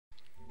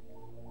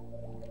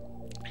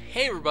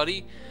Hey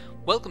everybody,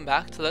 welcome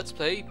back to Let's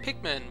Play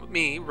Pikmin with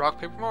me,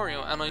 Rock Paper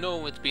Mario, and I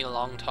know it's been a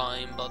long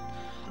time, but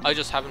I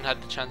just haven't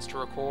had the chance to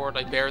record.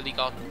 I barely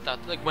got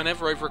that, like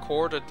whenever I've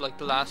recorded, like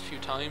the last few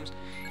times,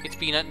 it's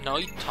been at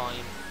night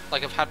time.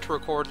 Like I've had to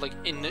record like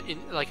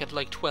at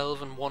like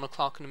 12 and 1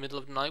 o'clock in the middle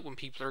of the night when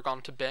people are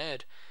gone to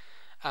bed.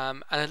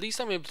 And at least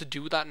I'm able to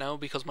do that now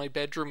because my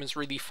bedroom is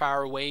really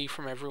far away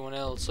from everyone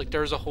else. Like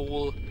there's a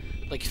whole,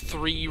 like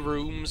 3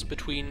 rooms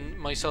between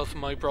myself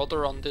and my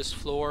brother on this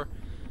floor.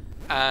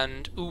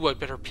 And, ooh, I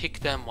better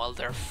pick them while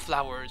they're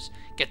flowers.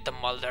 Get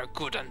them while they're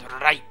good and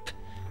ripe.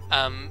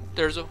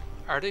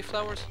 Are they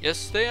flowers?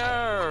 Yes, they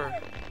are.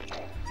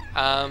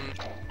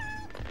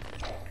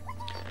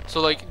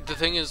 So, like, the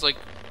thing is, like,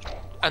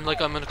 and,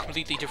 like, I'm on a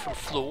completely different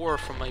floor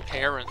from my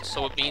parents.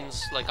 So it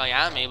means, like, I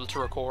am able to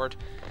record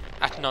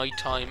at night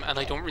time. And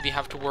I don't really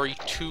have to worry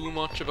too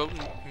much about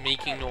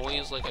making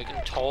noise. Like, I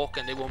can talk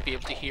and they won't be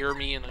able to hear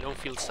me. And I don't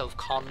feel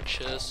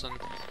self-conscious. And,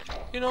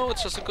 you know,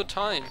 it's just a good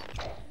time.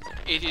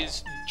 It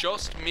is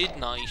just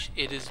midnight.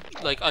 It is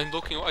like I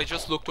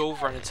just looked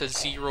over and it says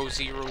 0000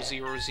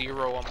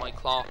 on my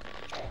clock,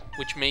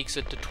 which makes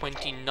it the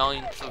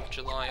 29th of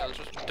July. I'll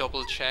just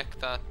double check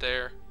that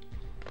there.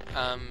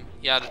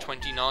 Yeah, the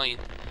 29th.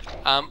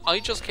 I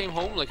just came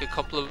home like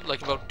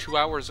about 2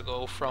 hours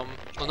ago from,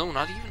 well no,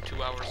 not even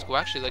 2 hours ago,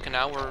 actually like an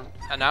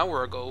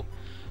hour ago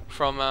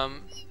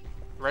from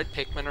red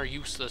Pikmin are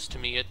useless to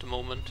me at the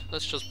moment.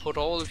 Let's just put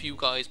all of you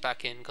guys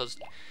back in, because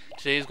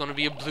today is going to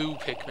be a blue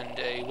Pikmin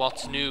day.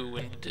 What's new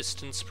in the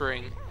distant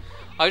spring?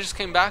 I just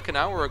came back an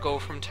hour ago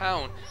from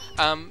town.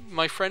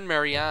 My friend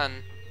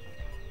Marianne,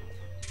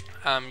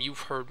 you've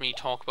heard me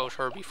talk about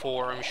her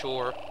before, I'm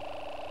sure.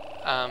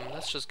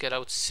 Let's just get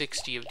out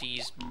 60 of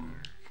these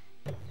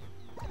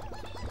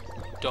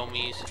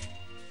dummies.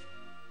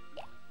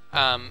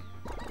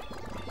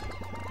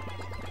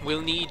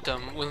 We'll need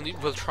them.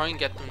 We'll try and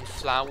get them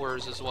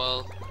flowers as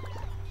well.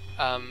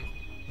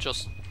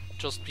 Just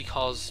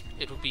because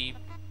it'd be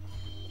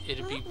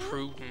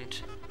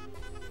prudent.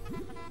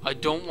 I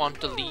don't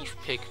want the leaf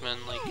Pikmin.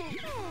 Like,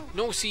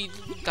 no, see,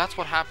 that's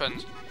what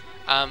happens.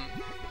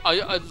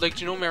 I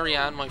like, you know,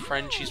 Marianne, my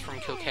friend, she's from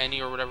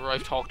Kilkenny or whatever.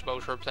 I've talked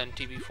about her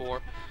plenty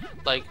before.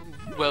 Like,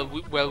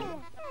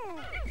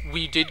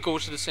 we did go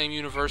to the same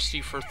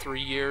university for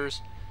 3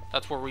 years.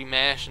 That's where we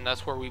met and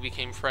that's where we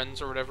became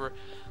friends or whatever.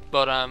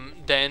 But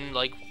then,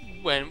 like,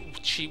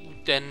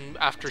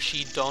 after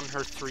she'd done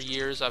her 3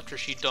 years, after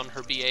she'd done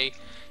her BA,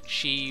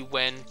 she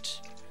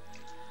went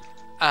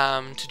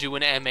to do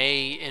an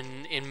MA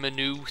in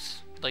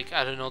Maynooth, like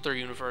at another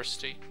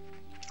university.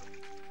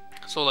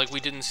 So like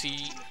we didn't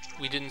see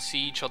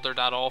each other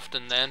that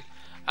often then.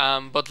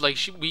 But like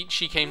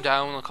she came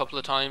down a couple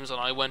of times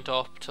and I went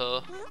up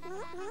to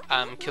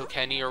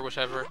Kilkenny or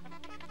whatever.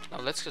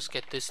 Now let's just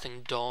get this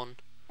thing done.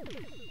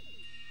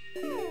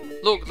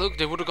 Look,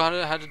 they would have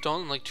had it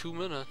done in like 2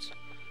 minutes.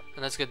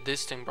 And let's get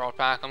this thing brought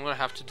back. I'm gonna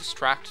have to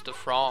distract the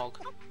frog.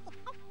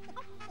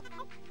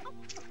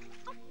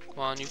 Come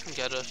on, you can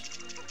get it.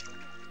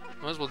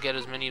 Might as well get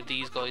as many of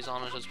these guys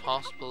on it as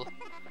possible.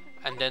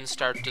 And then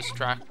start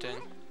distracting.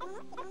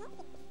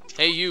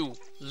 Hey you,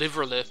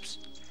 liver lips.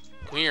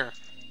 Come here.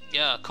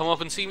 Yeah, come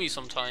up and see me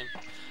sometime.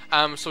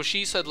 So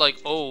she said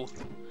like, oh,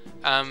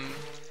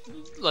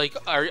 like,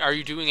 are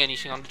you doing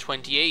anything on the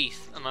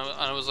 28th? And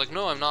I was like,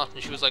 no, I'm not.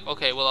 And she was like,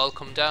 okay, well, I'll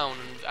come down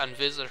and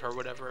visit or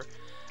whatever.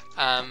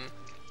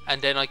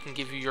 And then I can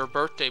give you your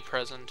birthday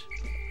present.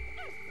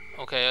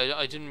 Okay,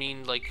 I didn't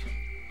mean, like,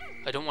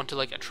 I don't want to,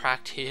 like,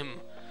 attract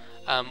him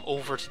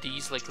over to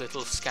these, like,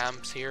 little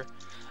scamps here.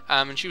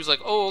 And she was like,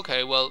 oh,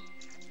 okay, well,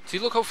 see,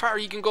 look how far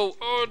he can go.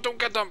 Oh, don't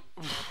get them.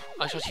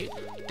 I thought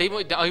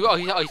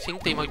I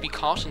think they might be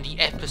caught in the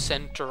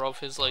epicenter of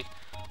his, like,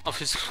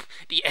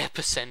 the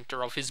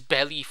epicenter of his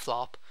belly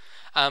flop.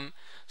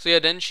 So yeah,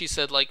 then she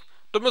said like,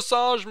 the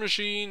massage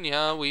machine.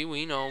 Yeah, we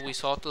know, we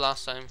saw it the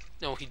last time.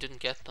 No, he didn't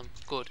get them.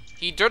 Good.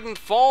 He didn't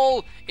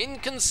fall.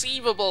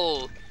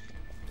 Inconceivable.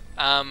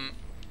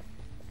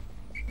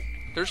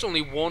 There's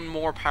only one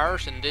more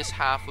part in this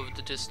half of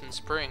the distant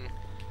spring,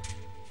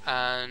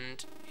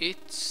 and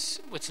it's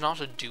not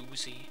a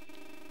doozy.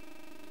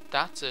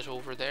 That's it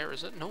over there,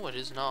 is it? No, it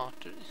is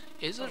not.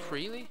 Is it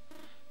really?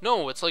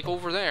 No, it's like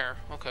over there.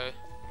 Okay.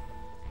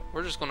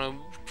 We're just gonna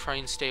try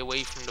and stay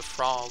away from the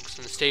frogs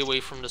and stay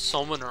away from the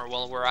summoner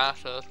while we're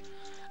at it.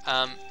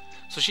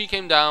 So she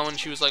came down and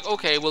she was like,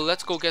 okay, well,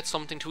 let's go get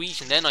something to eat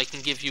and then I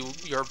can give you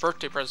your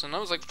birthday present. And I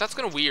was like, that's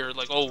kind of weird.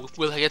 Like, oh,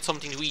 will I get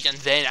something to eat and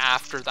then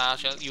after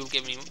that you'll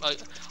give me,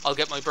 I'll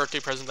get my birthday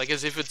present. Like,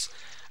 as if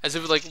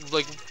like,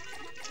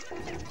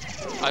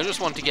 I just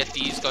want to get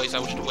these guys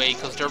out of the way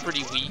because they're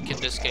pretty weak in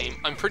this game.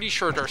 I'm pretty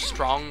sure they're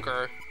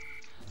stronger.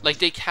 Like,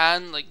 they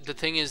can, like, the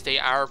thing is they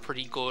are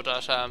pretty good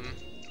at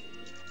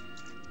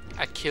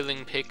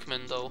killing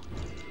Pikmin though.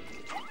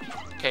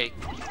 Okay.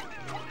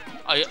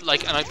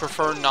 And I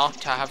prefer not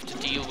to have to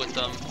deal with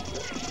them.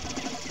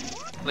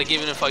 Like,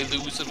 even if I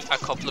lose a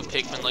couple of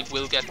Pikmin, like,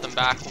 we'll get them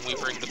back when we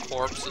bring the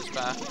corpses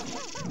back.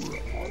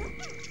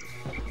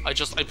 I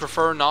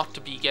prefer not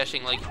to be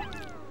getting, like,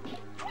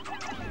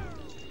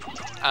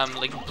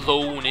 like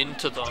blown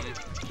into them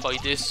by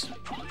this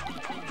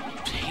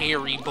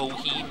hairy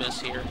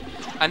behemoth here.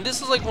 And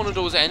this is like one of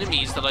those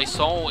enemies that I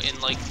saw in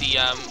like the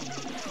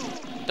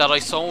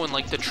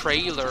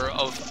trailer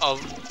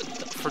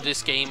for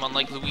this game on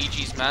like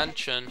Luigi's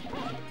Mansion,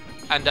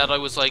 and that I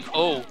was like,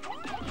 oh,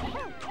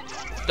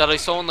 that I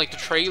saw in like the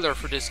trailer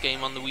for this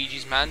game on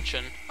Luigi's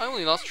Mansion. I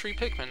only lost 3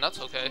 Pikmin,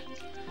 that's okay.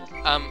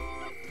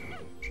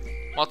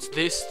 What's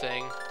this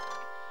thing?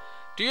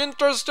 The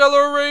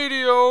interstellar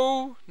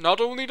radio!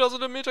 Not only does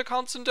it emit a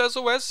constant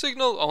SOS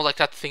signal, oh, like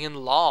that thing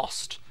in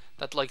Lost.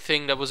 That like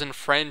thing that was in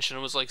French and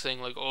it was like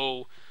saying like,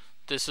 oh,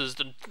 this is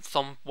the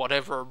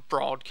whatever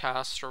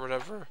broadcast or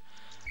whatever.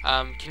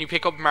 Can you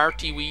pick up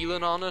Marty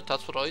Whelan on it?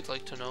 That's what I'd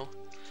like to know.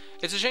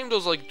 It's a shame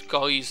those like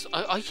guys,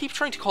 I keep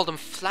trying to call them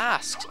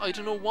flasks. I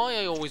don't know why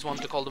I always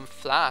want to call them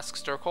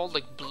flasks. They're called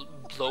like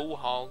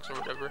blowhogs or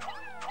whatever.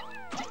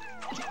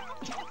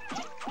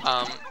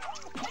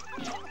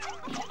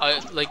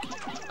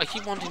 I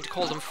keep wanting to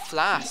call them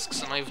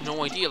flasks, and I have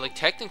no idea. Like,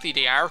 technically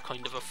they are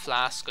kind of a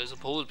flask, I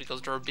suppose,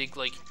 because they're a big,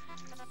 like,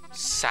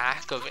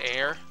 sack of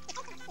air.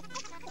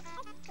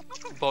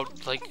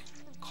 But, like,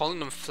 calling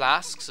them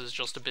flasks is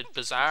just a bit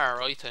bizarre,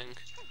 I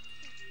think.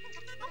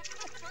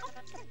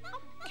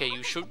 Okay,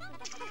 you should...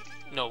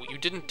 No, you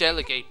didn't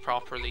delegate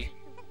properly.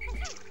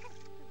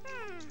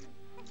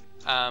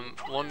 1,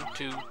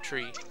 2,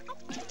 3.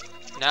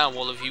 Now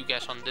all of you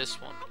get on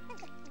this one.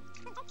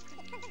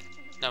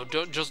 Now,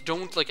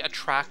 don't like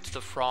attract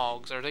the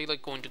frogs. Are they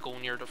like going to go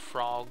near the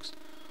frogs?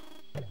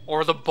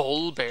 Or the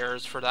bull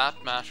bears, for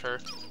that matter.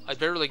 I'd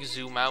better like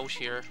zoom out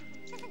here.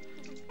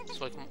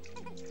 So like,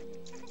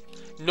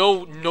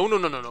 no.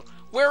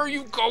 Where are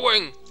you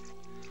going?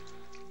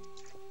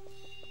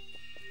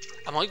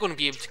 Am I going to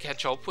be able to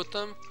catch up with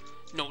them?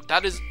 No,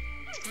 that is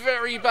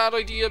very bad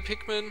idea,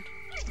 Pikmin.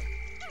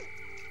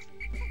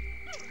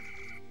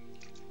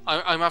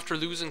 I'm after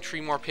losing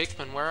 3 more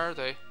Pikmin. Where are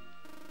they?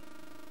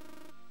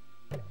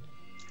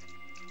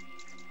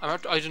 I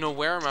don't know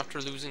where I'm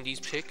after losing these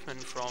Pikmin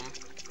from.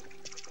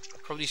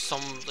 Probably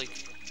some,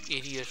 like,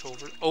 idiot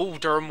over... Oh,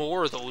 there are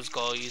more of those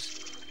guys.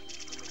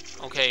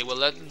 Okay, well,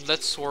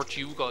 let's sort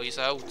you guys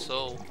out,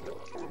 so...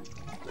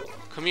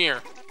 Come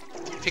here.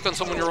 Pick on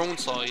someone your own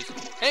size.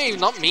 Hey,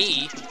 not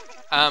me!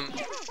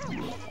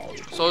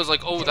 So I was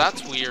like, oh,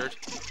 that's weird.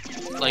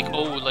 Like,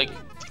 oh, like,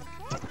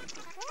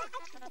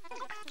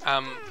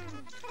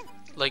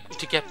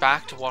 to get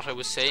back to what I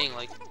was saying,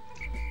 like...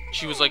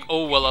 She was like,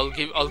 oh, well, I'll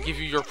give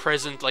you your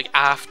present, like,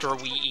 after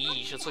we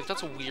eat. It's like,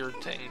 that's a weird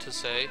thing to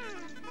say.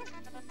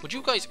 Would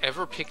you guys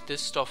ever pick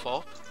this stuff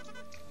up?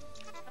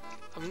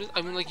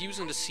 I'm like,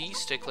 using the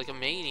C-stick like a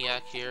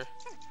maniac here.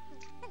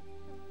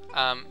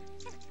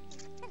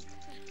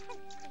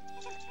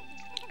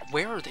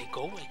 Where are they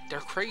going? They're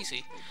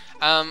crazy.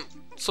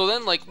 So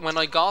then, like, when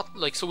I got,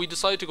 like, so we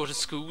decided to go to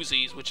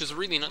Scoozy's, which is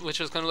really, which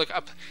is kind of like,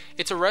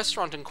 it's a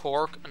restaurant in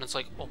Cork, and it's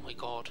like, oh my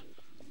god.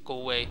 Go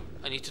away.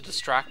 I need to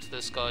distract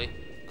this guy.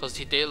 Because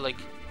he'll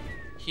like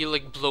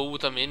blow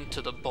them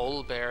into the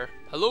bull bear.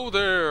 Hello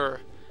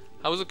there!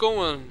 How's it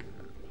going?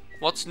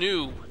 What's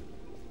new?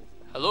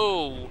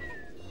 Hello?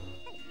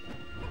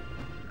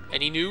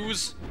 Any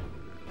news?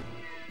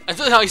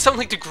 I sound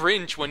like the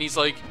Grinch when he's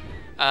like,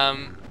 I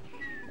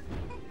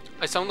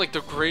sound like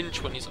the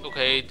Grinch when he's,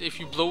 okay, if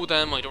you blow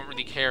them, I don't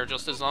really care,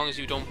 just as long as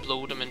you don't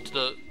blow them into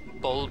the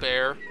bull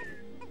bear.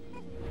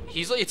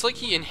 He's like, it's like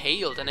he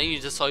inhaled and then he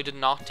decided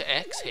not to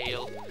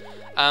exhale.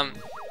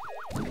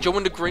 Joe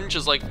and the Grinch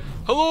is like,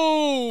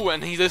 hello!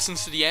 And he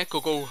listens to the echo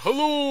go,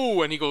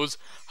 hello! And he goes,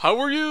 how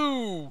are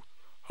you?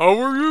 How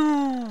are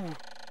you?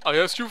 I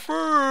asked you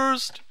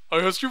first! I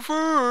asked you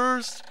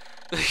first!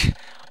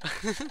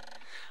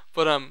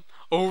 But,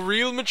 oh,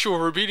 real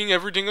mature, repeating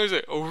everything I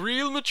say. Oh,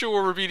 real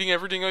mature, repeating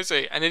everything I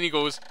say. And then he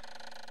goes,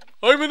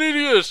 I'm an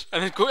idiot!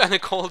 And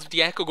it calls,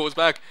 the echo goes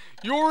back,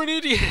 you're an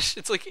idiot!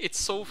 It's like, it's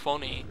so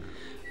funny.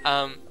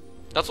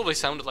 That's what I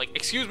sounded like.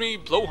 Excuse me,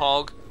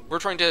 blowhog. We're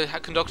trying to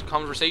conduct a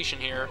conversation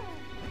here,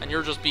 and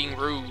you're just being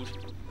rude.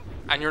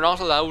 And you're not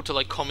allowed to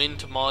like come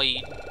into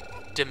my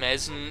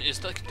demesne. Is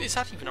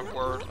that even a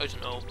word? I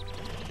don't know.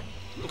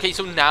 Okay,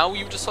 so now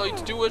you decide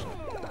to do it.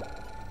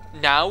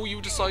 Now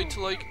you decide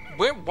to like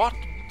what?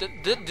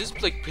 This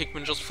like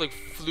Pikmin just like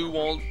flew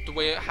all the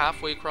way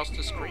halfway across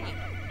the screen.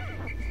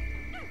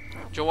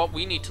 Joe, what?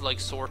 We need to like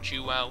sort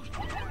you out,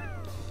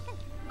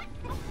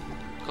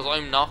 because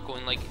I'm not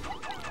going like.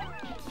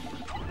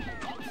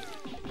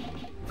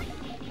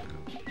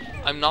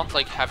 I'm not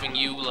like having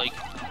you like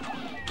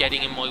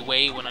getting in my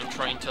way when I'm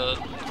trying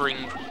to bring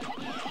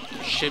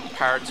ship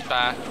parts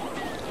back.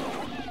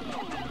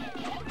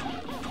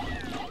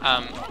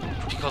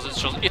 Because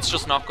it's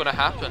just not gonna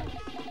happen.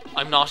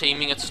 I'm not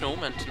aiming at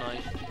snowmen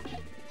tonight.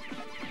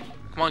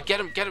 Come on, get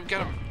him, get him,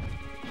 get him.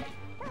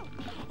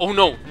 Oh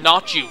no,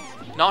 not you.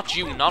 Not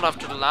you, not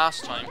after the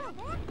last time.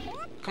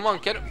 Come on,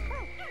 get him.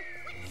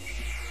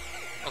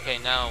 Okay,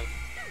 now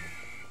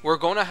we're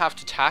gonna have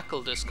to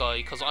tackle this guy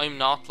because I'm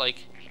not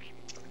like.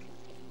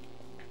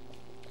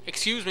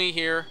 Excuse me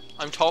here.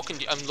 I'm talking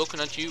to you. I'm looking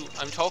at you.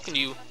 I'm talking to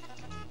you.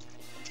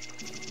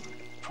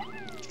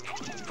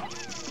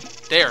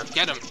 There,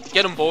 get him.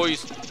 Get him,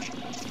 boys.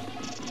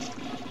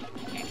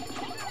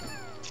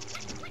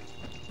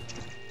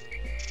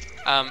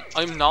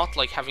 I'm not,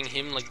 like, having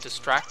him, like,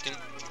 distracting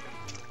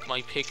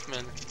my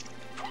Pikmin.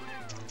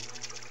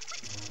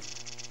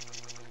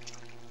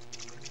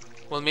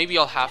 Well, maybe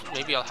I'll have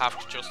to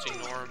just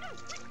ignore him.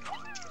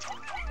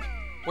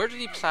 Where did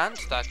he plant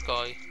that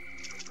guy?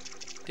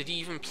 Did he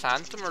even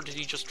plant him, or did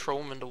he just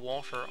throw him in the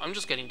water? I'm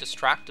just getting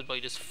distracted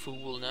by this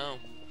fool now.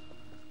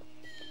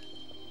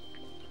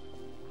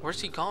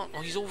 Where's he gone?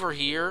 Oh, he's over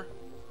here.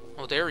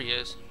 Oh, there he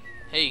is.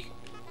 Hey.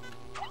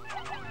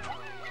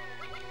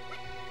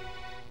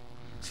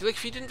 See, like,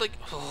 if he didn't, like...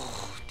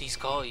 Oh, these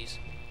guys.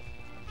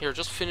 Here,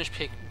 just finish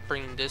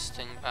bringing this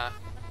thing back.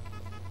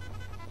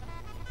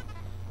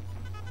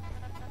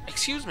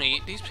 Excuse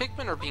me, these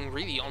Pikmin are being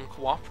really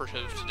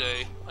uncooperative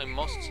today, I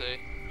must say.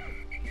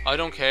 I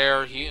don't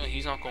care,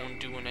 he's not going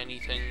doing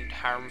anything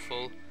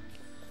harmful.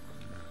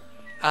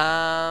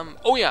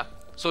 Oh yeah,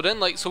 so then,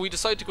 like, so we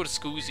decided to go to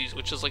Scoozy's,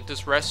 which is like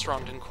this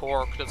restaurant in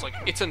Cork that's like,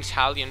 it's an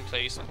Italian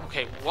place.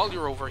 Okay, while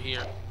you're over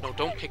here, no,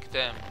 don't pick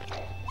them.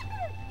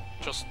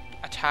 Just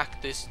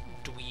attack this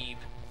dweeb.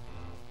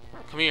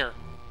 Come here.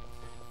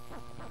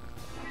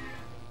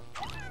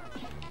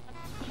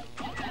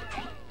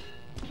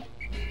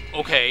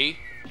 Okay,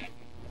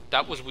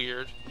 that was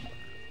weird.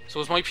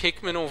 So is my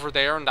Pikmin over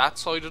there on that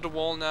side of the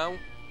wall now?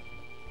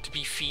 To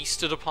be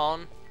feasted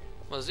upon?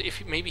 Was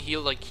if maybe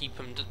he'll like keep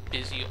him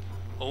busy.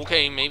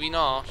 Okay, maybe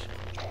not.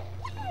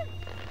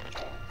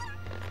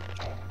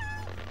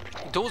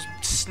 Those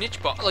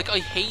Snitchbugs, like I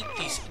hate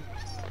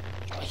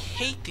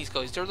these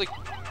guys. They're like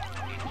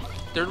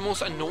they're the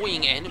most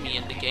annoying enemy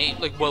in the game.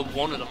 Like, well,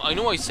 one of them. I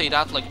know I say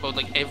that like about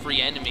like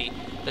every enemy,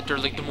 that they're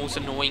like the most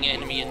annoying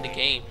enemy in the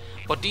game.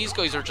 But these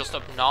guys are just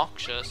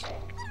obnoxious.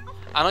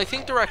 And I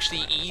think they're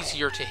actually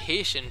easier to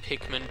hit in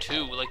Pikmin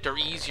 2. Like, they're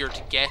easier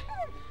to get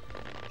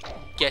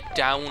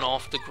down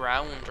off the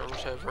ground or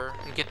whatever.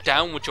 And get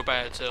down with your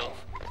bad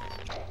self.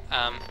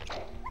 I'm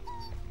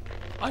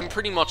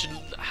pretty much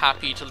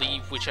happy to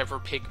leave whichever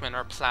Pikmin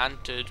are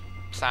planted.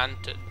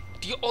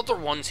 The other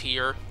ones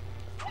here.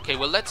 Okay,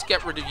 well, let's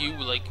get rid of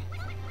you, like...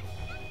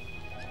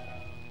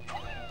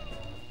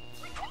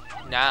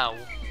 now.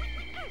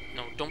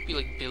 No, don't be,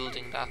 like,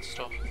 building that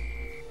stuff.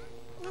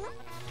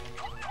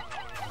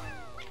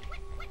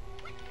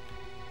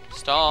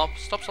 Stop.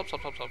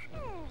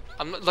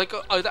 I'm like,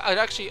 I'd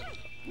actually...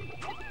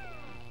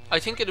 I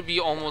think it'd be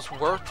almost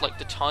worth, like,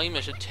 the time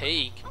it'd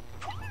take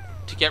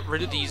to get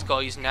rid of these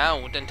guys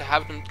now than to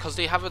have them... Because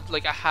they have,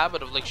 like, a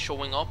habit of, like,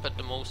 showing up at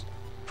the most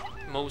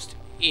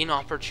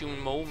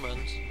inopportune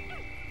moments.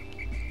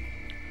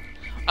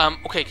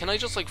 Okay, can I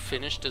just, like,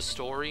 finish this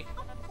story?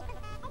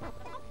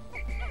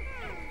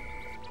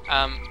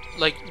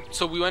 Like,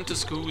 so we went to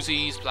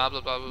Scoozy's, blah,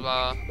 blah, blah,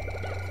 blah,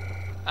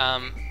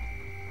 blah.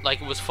 Like,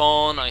 it was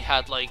fun. I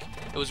had, like,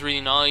 it was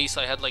really nice.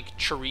 I had, like,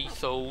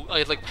 chorizo. I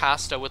had, like,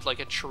 pasta with, like,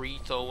 a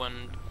chorizo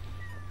and,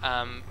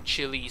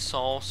 chili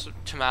sauce,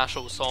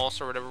 tomato sauce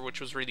or whatever, which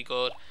was really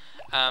good.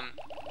 And,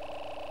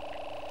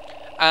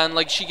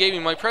 like, she gave me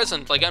my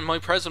present. Like, and my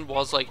present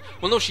was, like,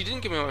 well, no, she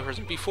didn't give me my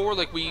present. Before,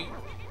 like, we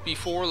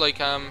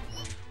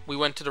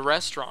went to the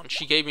restaurant,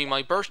 she gave me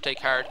my birthday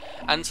card.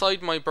 And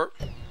inside my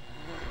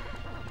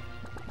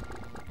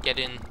get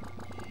in.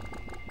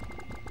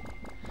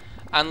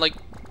 And, like,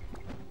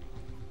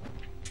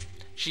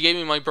 she gave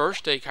me my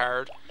birthday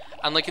card,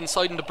 and like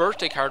inside in the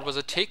birthday card was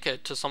a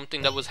ticket to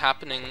something that was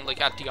happening like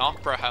at the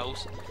opera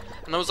house.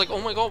 And I was like, oh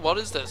my god, what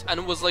is this? And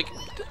it was like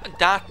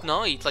that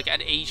night, like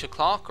at 8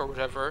 o'clock or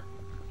whatever.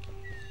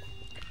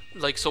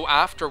 Like, so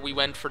after we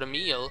went for the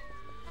meal,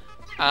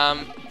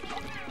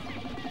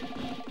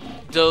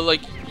 the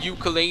like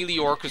ukulele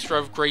orchestra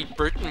of Great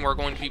Britain were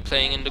going to be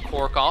playing in the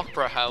Cork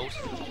Opera House.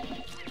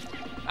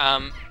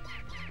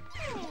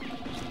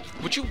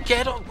 Would you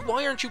get up?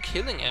 Why aren't you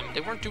killing him?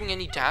 They weren't doing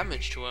any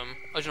damage to him.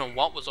 I don't know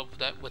what was up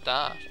with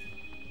that.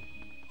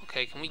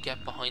 Okay, can we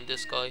get behind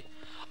this guy?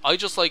 I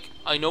just like,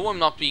 I know I'm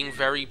not being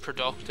very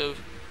productive,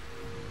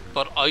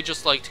 but I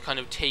just like to kind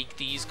of take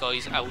these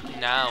guys out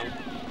now.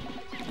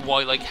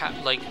 Why, like,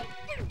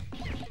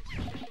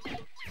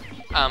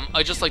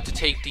 I just like to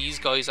take these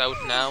guys out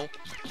now,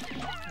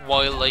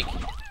 while, like,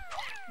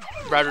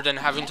 rather than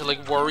having to,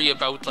 like, worry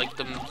about, like,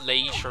 them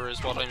later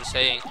is what I'm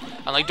saying.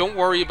 And, like, don't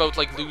worry about,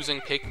 like,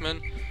 losing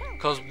Pikmin,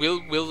 because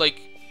we'll,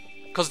 like,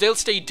 because they'll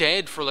stay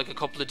dead for, like, a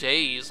couple of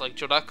days, like,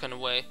 that kind of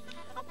way.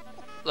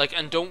 Like,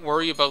 and don't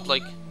worry about,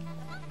 like,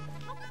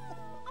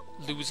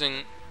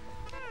 losing,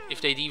 if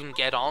they'd even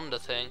get on the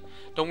thing.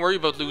 Don't worry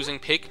about losing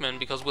Pikmin,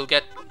 because we'll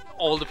get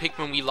all the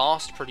Pikmin we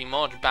lost, pretty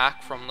much,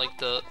 back from, like,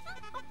 the,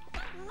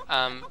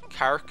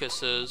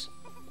 carcasses.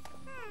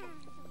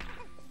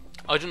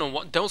 I don't know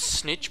what, those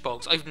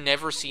Snitchbugs, I've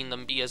never seen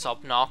them be as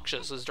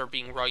obnoxious as they're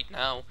being right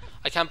now.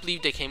 I can't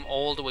believe they came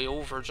all the way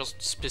over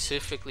just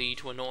specifically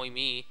to annoy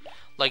me.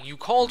 Like, you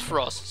called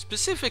for us,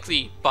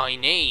 specifically by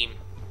name.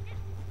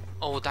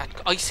 Oh,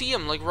 that, I see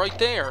him, like, right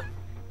there.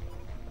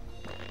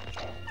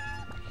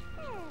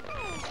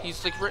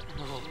 He's, like, written,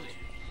 oh,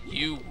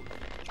 you.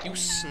 You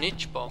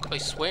snitchbug, I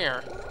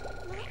swear.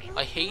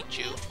 I hate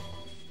you.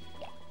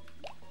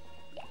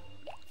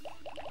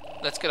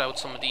 Let's get out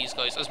some of these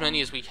guys, as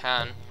many as we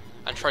can,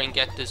 and try and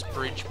get this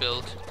bridge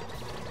built.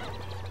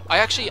 I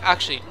actually,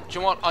 do you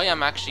know what? I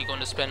am actually going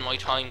to spend my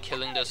time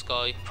killing this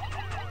guy.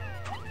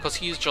 Because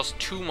he's just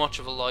too much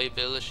of a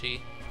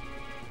liability.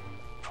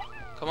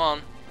 Come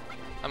on.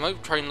 I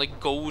might try and like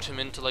goad him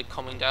into like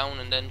coming down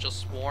and then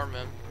just swarm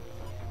him.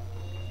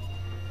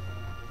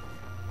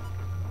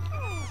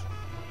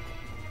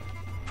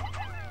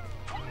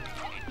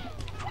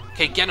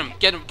 Okay, get him,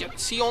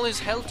 see, all his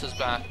health is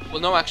back. Well,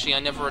 no, actually, I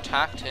never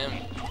attacked him.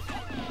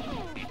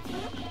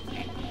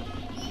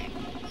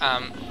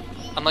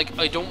 And like,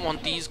 I don't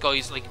want these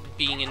guys like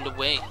being in the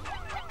way.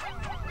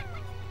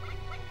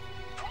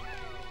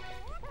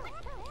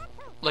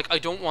 Like, I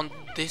don't want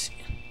this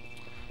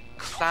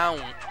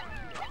clown.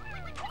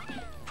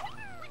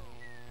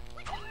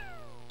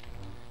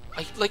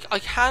 I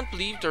can't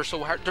believe they're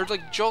so hard. They're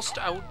like just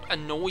out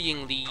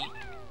annoyingly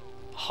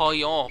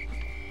high up.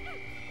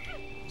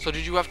 So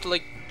did you have to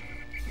like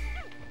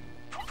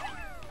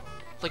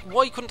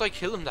why couldn't I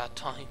kill him that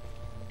time?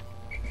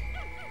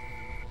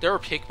 There are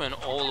Pikmin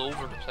all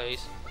over the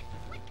place.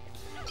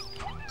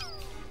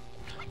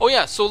 Oh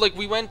yeah, so like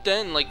we went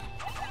then like,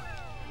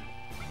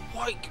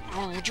 why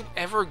would you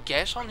ever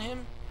get on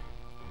him?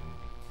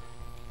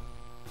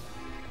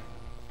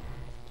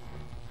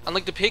 And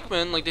like the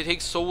Pikmin, like they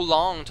take so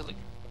long to like.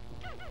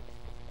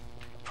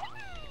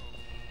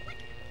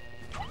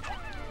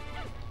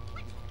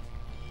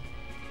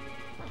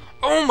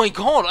 Oh my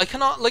god, I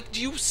cannot, like,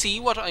 do you see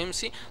what I'm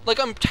seeing? Like,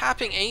 I'm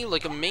tapping A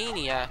like a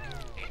maniac.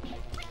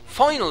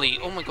 Finally,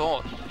 oh my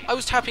god. I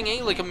was tapping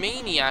A like a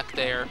maniac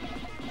there.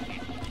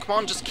 Come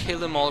on, just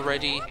kill him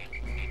already.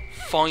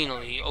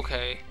 Finally,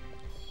 okay.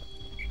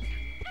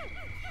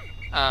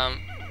 I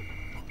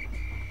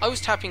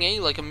was tapping A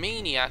like a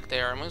maniac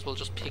there. I might as well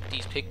just pick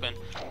these Pikmin.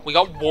 We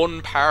got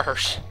one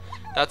part.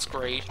 That's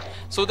great.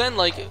 So then,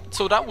 like,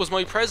 so that was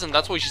my present.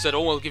 That's why she said,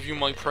 oh, I'll give you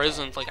my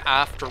present, like,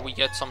 after we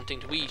get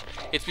something to eat.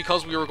 It's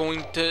because we were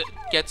going to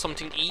get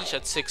something to eat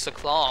at 6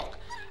 o'clock.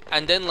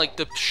 And then, like,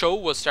 the show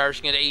was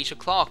starting at 8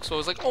 o'clock. So I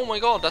was like, oh my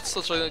god, that's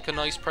such, like, a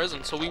nice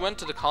present. So we went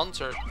to the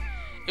concert.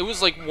 It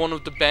was, like, one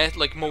of the best,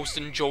 like, most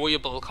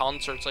enjoyable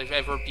concerts I've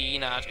ever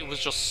been at. It was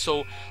just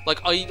so,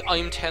 like,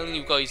 I'm telling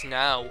you guys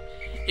now,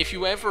 if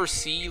you ever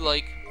see,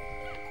 like,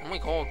 oh my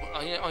god,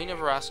 I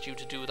never asked you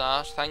to do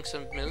that. Thanks a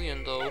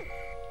million, though.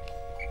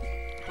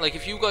 Like,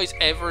 if you guys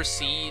ever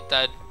see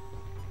that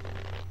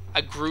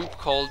a group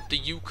called the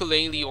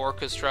Ukulele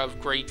Orchestra of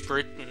Great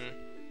Britain,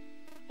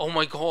 oh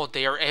my god,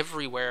 they are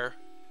everywhere.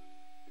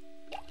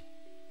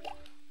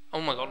 Oh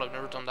my god, I've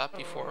never done that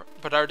before.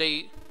 But are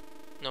they...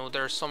 No,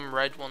 there are some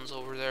red ones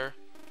over there.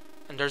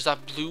 And there's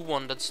that blue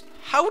one that's...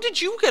 How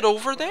did you get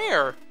over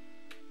there?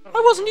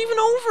 I wasn't even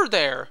over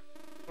there.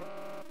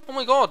 Oh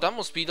my god, that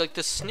must be like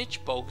the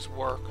Snitchbugs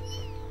work.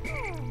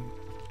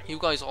 You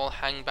guys all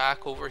hang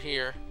back over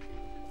here.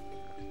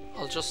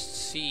 I'll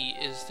just see,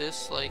 is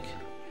this like...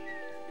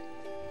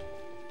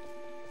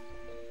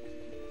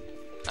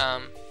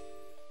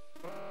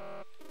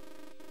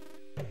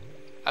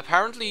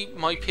 Apparently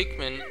my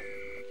Pikmin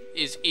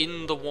is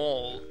in the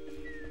wall.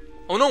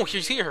 Oh no,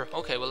 he's here!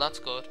 Okay, well that's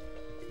good.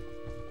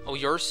 Oh,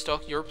 you're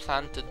stuck, you're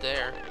planted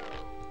there.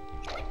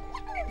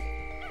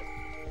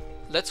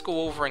 Let's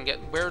go over and get...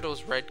 Where are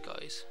those red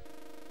guys?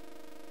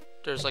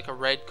 There's like a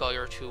red guy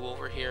or two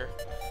over here.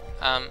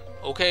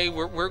 Okay,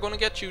 we're gonna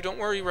get you. Don't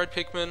worry, red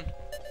Pikmin.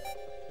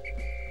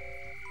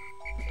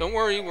 Don't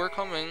worry, we're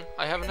coming.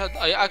 I haven't had...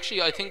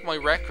 I think my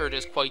record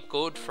is quite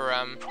good for,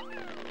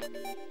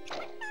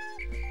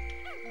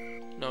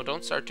 No,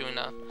 don't start doing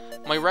that.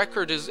 My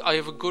record is... I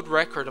have a good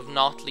record of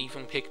not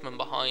leaving Pikmin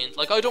behind.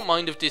 Like, I don't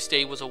mind if this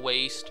day was a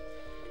waste.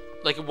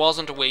 Like, it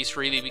wasn't a waste,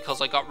 really,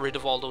 because I got rid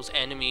of all those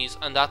enemies,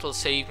 and that'll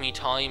save me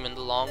time in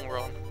the long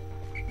run.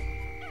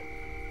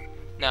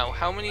 Now,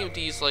 how many of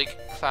these, like,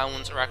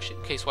 clowns are actually...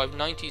 Okay, so I have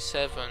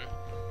 97.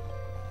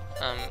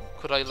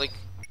 Could I, like...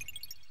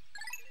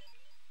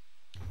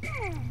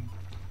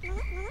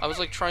 I was,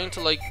 like, trying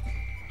to, like,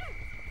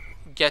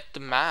 get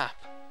the map.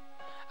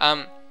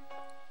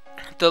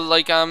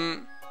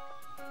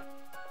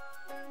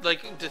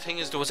 Like, the thing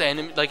is, those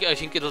enemies, like, I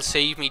think it'll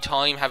save me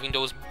time having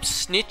those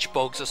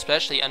Snitchbugs,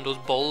 especially, and those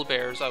bull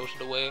bears out of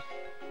the way.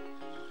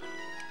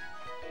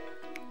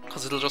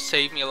 Because it'll just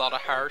save me a lot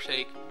of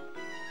heartache.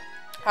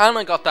 And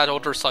I got that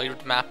other side of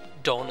the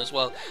map done as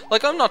well.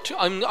 Like, I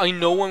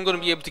know I'm going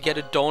to be able to get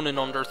it done in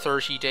under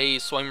 30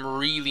 days, so I'm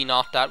really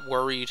not that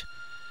worried.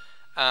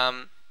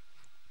 I'm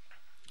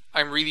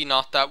really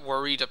not that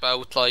worried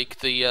about, like,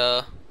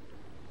 the,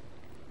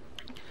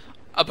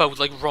 about,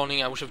 like,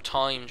 running out of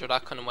time or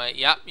that kind of way.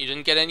 Yeah, you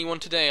didn't get anyone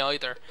today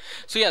either.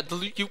 So yeah,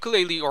 the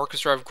Ukulele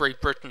Orchestra of Great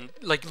Britain,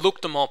 like,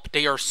 look them up.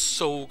 They are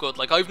so good.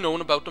 Like, I've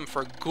known about them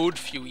for a good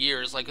few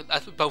years, like,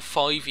 about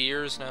 5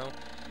 years now.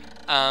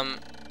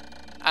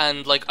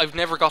 And, like, I've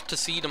never got to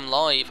see them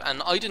live,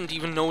 and I didn't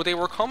even know they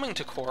were coming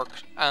to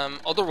Cork.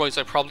 Otherwise,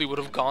 I probably would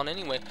have gone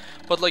anyway.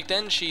 But, like,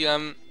 then she,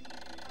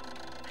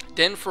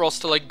 then for us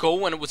to like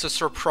go, and it was a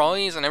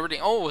surprise and everything.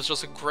 Oh, it was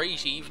just a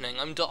great evening.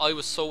 I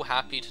was so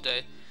happy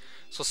today.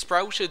 So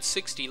Sprouted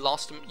 60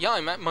 lost him. Yeah,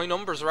 my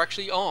numbers are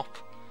actually up.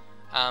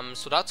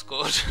 So that's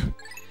good.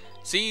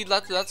 See,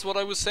 that's what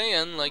I was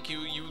saying. Like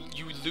you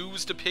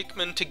lose the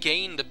Pikmin to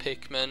gain the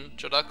Pikmin,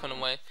 so that kind of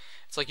way.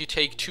 It's like you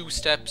take 2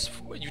 steps.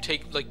 You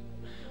take like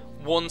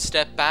 1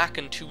 step back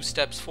and 2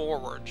 steps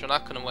forward, so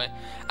that kind of way.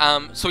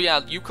 So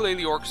yeah,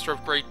 Ukulele Orchestra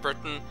of Great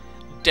Britain.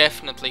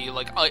 Definitely,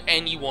 like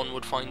anyone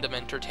would find them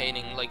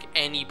entertaining. Like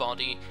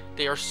anybody,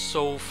 they are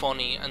so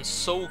funny and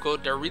so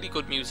good. They're really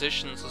good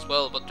musicians as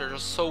well, but they're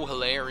just so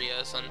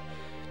hilarious, and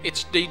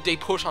they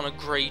put on a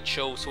great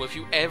show. So if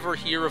you ever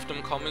hear of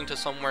them coming to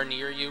somewhere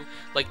near you,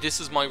 like this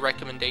is my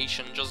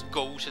recommendation. Just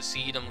go to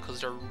see them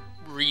because they're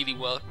really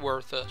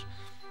worth it.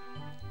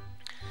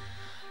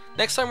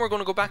 Next time we're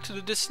going to go back to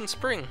the Distant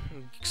Spring,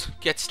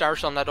 get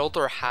started on that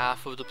other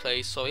half of the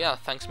place. So yeah,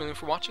 thanks a million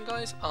for watching,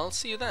 guys. I'll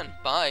see you then.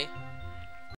 Bye.